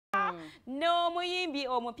n'omuyimbi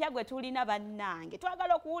omupya gwe tulina bannange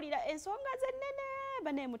twagala okuwulira ensonga zennene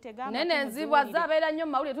baneemutega nene nzibwa zabeera nnyo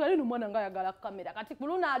mawulire twali n'omwana ng'ayagala kamera kati ku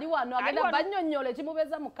luno ali wano agenda bannyonnyola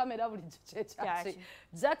ekimubeza mu kamera bulijjo kyekyaki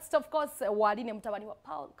just of course wali ne mutabani wa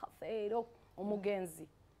Paulo Kafeero omugenzi.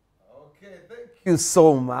 Okay, thank you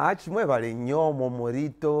so much. Mwebale nnyo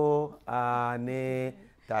Momorito ne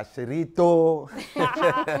Tashirito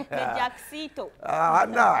ne Jacksito.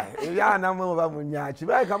 Na yana mwe bamunyaki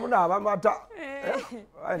bayika muno abamata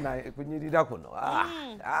na kunyirira kuno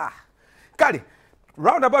kale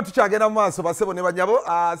round about tukyagenda mu maaso basebo ne banyabo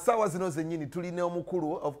sawa zino zennyini tulina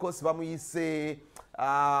omukulu of course bamuyise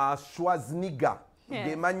Schwarzenegger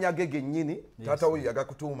gemanya gegennyini tata we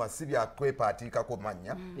yagakutuuma sibya kwepaatikako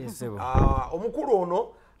manya omukulu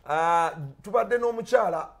ono tubadde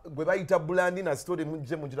n'omukyala gwe bayita Buladina story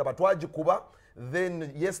mujje munjira batwagikuba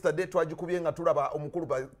then yesterday twagikubye nga tulaba omukulu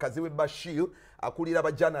kazi we Bashir akulira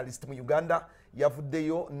ba journalist mu Uganda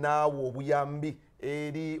yavuddeyo naawo obuyambi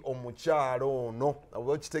eri omukyalo ono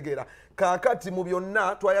okitegeera kaakati mu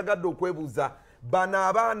byonna twayagadde okwebuuza bano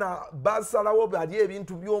abaana basalawo bali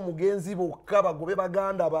ebintu by'omugenzi bokka bagobe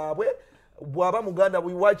baganda baabwe bw'aba muganda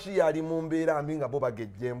bwiwaki yali mu mbeera mbi nga bo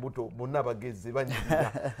bagejja embuto bonna bagezze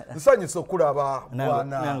banyirira nsanyusa okulaba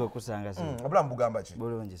nange okusanga obulamu bugamba ki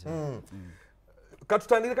bulungi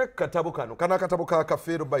katutandikeko ku katabo kano kana akatabo ka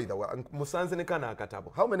Kafeero by the way musanze ne kana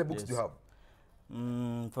akatabo how many books do you have?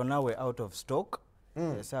 For now we're out of stock.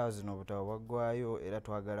 Esaawa zino obutabo bwaggwayo era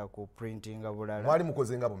twagala ku printinga bulala. Mwali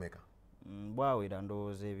mukoze nga bumeka? Bwawera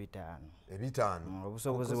ndowooza 5.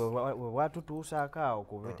 Obusobozi bwe bwatutuusaako awo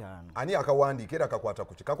ku 5. Ani akawandiika era akakwata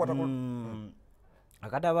ku ki? Kakwata ku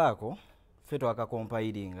akatabo ako ffe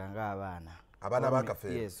twakakompilinga ng'abaana. Abaana ba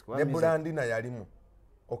Kafeero. Ne Buladina yalimu.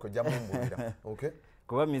 Okujja mumbuulira. Okay.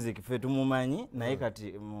 Kuba music ffe tumumanyi naye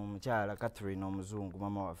kati mukyala Catherine omuzungu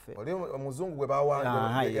mama waffe. Oli omuzungu gwe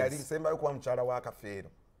bawa yali sembayo kuba mukyala wa Kafeero.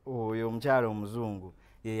 Oyo omukyala omuzungu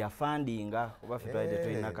ye yafandinga kuba ffe twalidde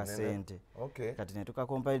tulina kasente. Kati ne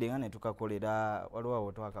tukakompilinga ne tukakolera waliwo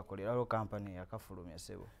awo twakakolera waliwo kampani yakafulumya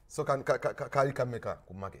ssebo. So kali kameka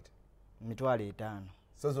ku market? 5.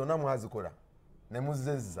 So zonna mwazikola ne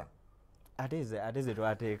muzezza. Ateze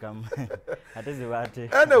twateekamu ateze baate.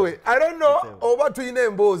 Anyway, I don't know oba tuyina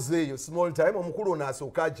emboozi eyo small time omukulu ono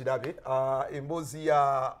asooka agirabe emboozi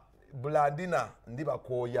ya Buladina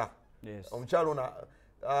Ndibakooya. Omukyalo ono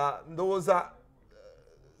ndowooza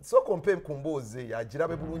sooka ompe ku mboozi eyo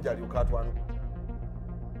agirabe bulungi alyoka atwanu.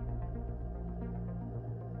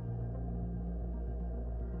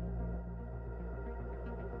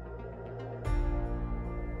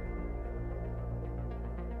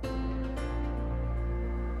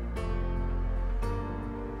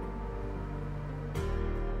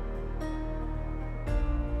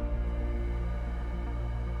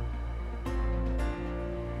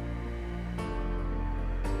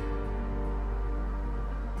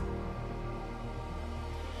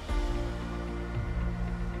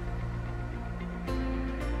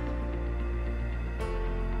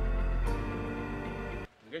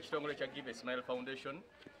 Ekitongole kya Give a Smile Foundation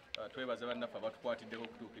twebaza bannaffe abatukwatiddeko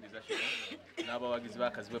okutuukiriza kino n'abawagizi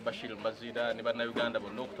b'akazi Bashir Mbazira ne bannayuganda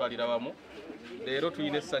bonna okutwalira wamu. Leero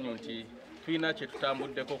tulina essanyu nti tulina kye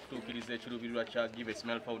tutambuddeko okutuukiriza ekiruubirirwa kya Give a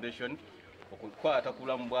Smile Foundation okukwata ku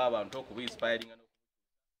bulamu bw'abantu okuba inspiring.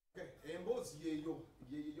 Emboozi yeeyo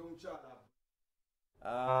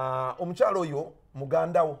omukyala oyo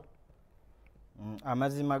mugandawo.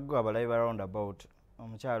 Amazima go abalabi ba roundabout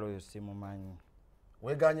omukyala oyo simumanyi.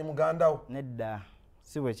 Weganye mugandawo? Nedda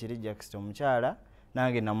si bwe kiri Jackson omukyala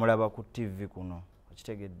nange namulaba ku TV kuno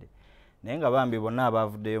okitegedde naye nga bambi bonna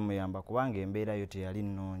abavuddeyo muyamba kubanga embeera yo teyali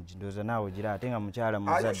nnungi ndowooza naawe ogira ate nga mukyala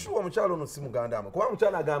muzadde. Ayishuwa omukyala ono si muganda kuba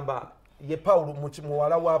mukyala agamba ye Paulo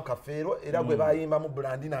muwala wa Kafeero era gwe bayimba mu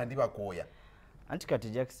Buladina Ndibakooya. Anti kati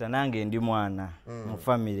Jackson nange ndi mwana mu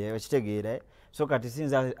family okitegeera so kati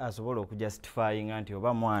sinza asobola okujustifyinga nti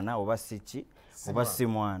oba mwana oba siki oba si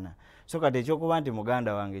mwana. So kati ekyokuba nti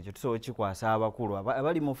muganda wange ekyo tusobola kikwasa abakulu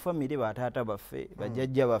abali mu family bataata baffe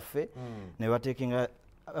bajjajja baffe ne batekinga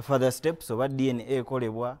further steps oba DNA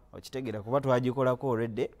ekolebwa okitegeera kuba twagikolako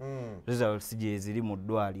already results gye ziri mu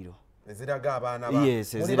ddwaliro eziraga abaana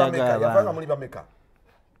yes eziraga abaana muli bameka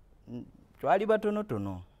twali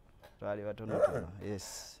batonotono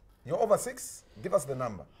yes. You're over 6? Give us the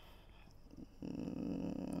number.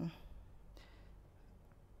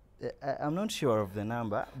 I'm not sure of the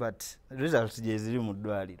number, but results je ziri mu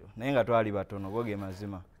ddwaliro naye nga twali batono goge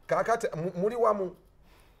mazima. Kakati muli wamu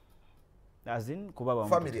as in kuba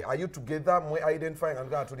family are you together mwe identifying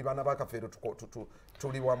nga tuli bana ba Kafeero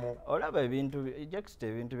tuli wamu olaba ebintu just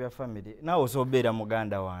ebintu bya family nawe osobera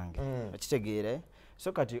muganda wange okitegeere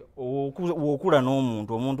so kati okula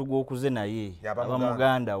n'omuntu omuntu gwokuze naye aba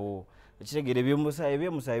muganda wo okitegeere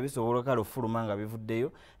ebyomusayi bisobola kale ofuluma nga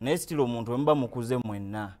bivuddeyo naye sitira omuntu mba mukuze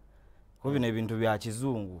mwenna kuba bino ebintu bya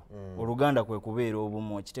kizungu oluganda kwe kubeera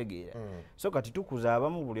obumu okitegeera so kati tukuza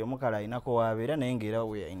abamu buli omu kale ayinako wabeera naye ng'era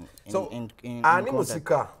ani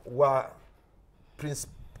musika wa Prince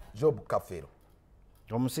Job Kafeero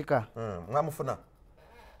omusika mwamufuna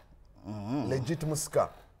legit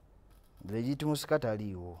musika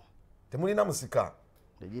taliiwo temulina musika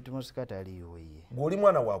legit musika taliiwo ye gw'oli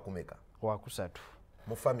mwana wakumeka wakusatu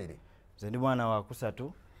mu family nze ndi mwana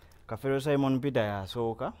wakusatu Kafeero Simon Peter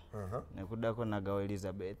yasooka nekuddako Nagawa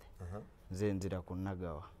Elizabeth nze nzira ku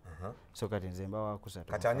Nagawa so kati nze mba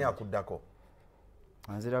wakusatu kati ani akuddako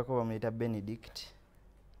anzirako bamuyita Benedict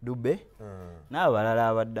Dube n'abalala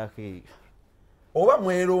abaddako eyo oba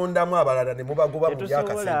mwerondamu abalala ne mubagoba mu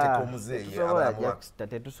byakasente k'omuzeeyi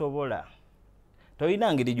tetusobola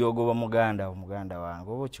tolina ngeri gy'ogoba muganda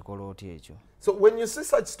wange oba okikola otya ekyo so when you see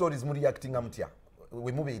such stories mu reactinga mutya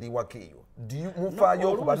we mubeeri waka eyo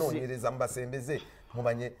mufaayo okubanoonyereza mubasembeze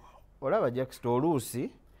mubanye olaba Jackson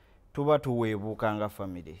oluusi tuba tuweebuuka nga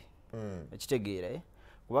family ekitegeera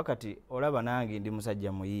kuba kati olaba nange ndi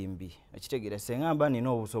musajja muyimbi ekitegeera sengamba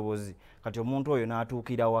nina obusobozi kati omuntu oyo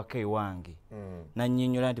n'atuukira waka ewange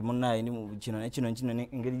nannyonnyola nti munnaye kino nekino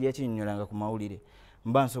engeri gyekinnyonnyolanga ku mawulire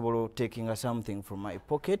mba nsobola taking something from my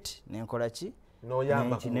pocket nenkola ki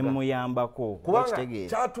nemuyambako kubanga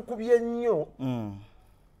kyatukubye nnyo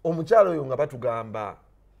omukyalo oyo nga batugamba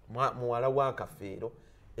muwala wa Kafeero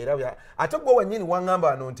era ate gwe wennyini waŋŋamba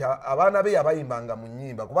wano nti abaana be yabayimbanga mu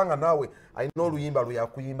nnyimba kubanga naawe alina oluyimba lwe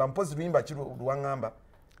yakuyimba mpozi luyimba ki lwaŋŋamba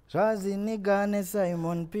Twaziniga ne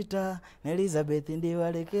Simon Peter ne Elizabeth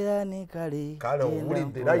Ndibakooya ne kale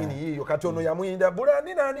owulidde layini yiyo kati ono yamuyinda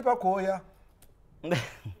Buladina Ndibakooya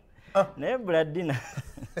naye Buladina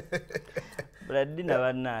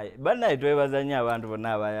bannaye twebaza nnyo abantu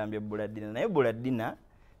bonna abayambye Buladina naye Buladina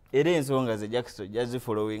era ensonga ze Jackson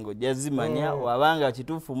jazifolowingo jazimanya wabanga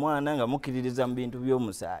kituufu mwana nga mukkiririza mu bintu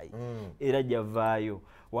by'omusaayi era javaayo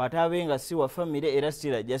wataabe nga si wa famire era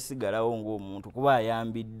sira jasigalawo ng'omuntu kuba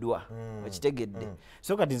ayambiddwa okitegedde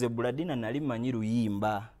so kati ze Buladina nali mmanyi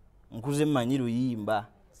luyimba nkuze mmanyi luyimba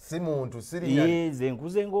si muntu sirinya yeze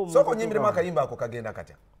nkuze ng'omuntu so konyimbiremu akayimba ako kagenda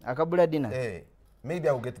katya aka Buladina maybe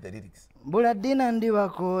I will get the lyrics Buladina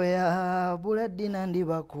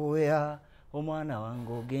Ndibakooya omwana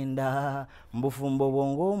wange ogenda mbufumbo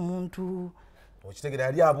bwongo omuntu okitegera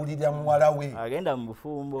yali abulirira muwala we agenda mu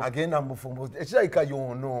bufumbo ekirayika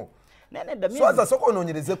yono swaza soko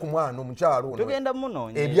onoonyereze ku mwana omukyalo ono tugenda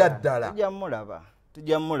munoonyera ebyaddala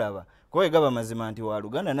tujja mulaba kuba egaba mazima nti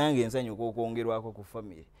waluganda nange ensanyuka okwongerwako ku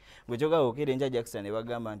famire gwekyogawo okera enja Jackson ne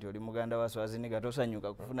bagamba nti oli muganda wa Swaziniga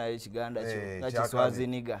tosanyuka kufunayo ekiganda kyo nga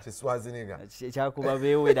Kiswaziniga ekyakuba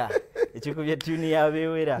beewera ekikubye tuni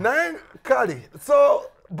yabeewera naye kale so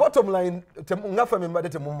bottom line nga fami mbadde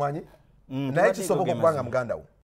temumanyi naye kisoboka okubanga muganda wo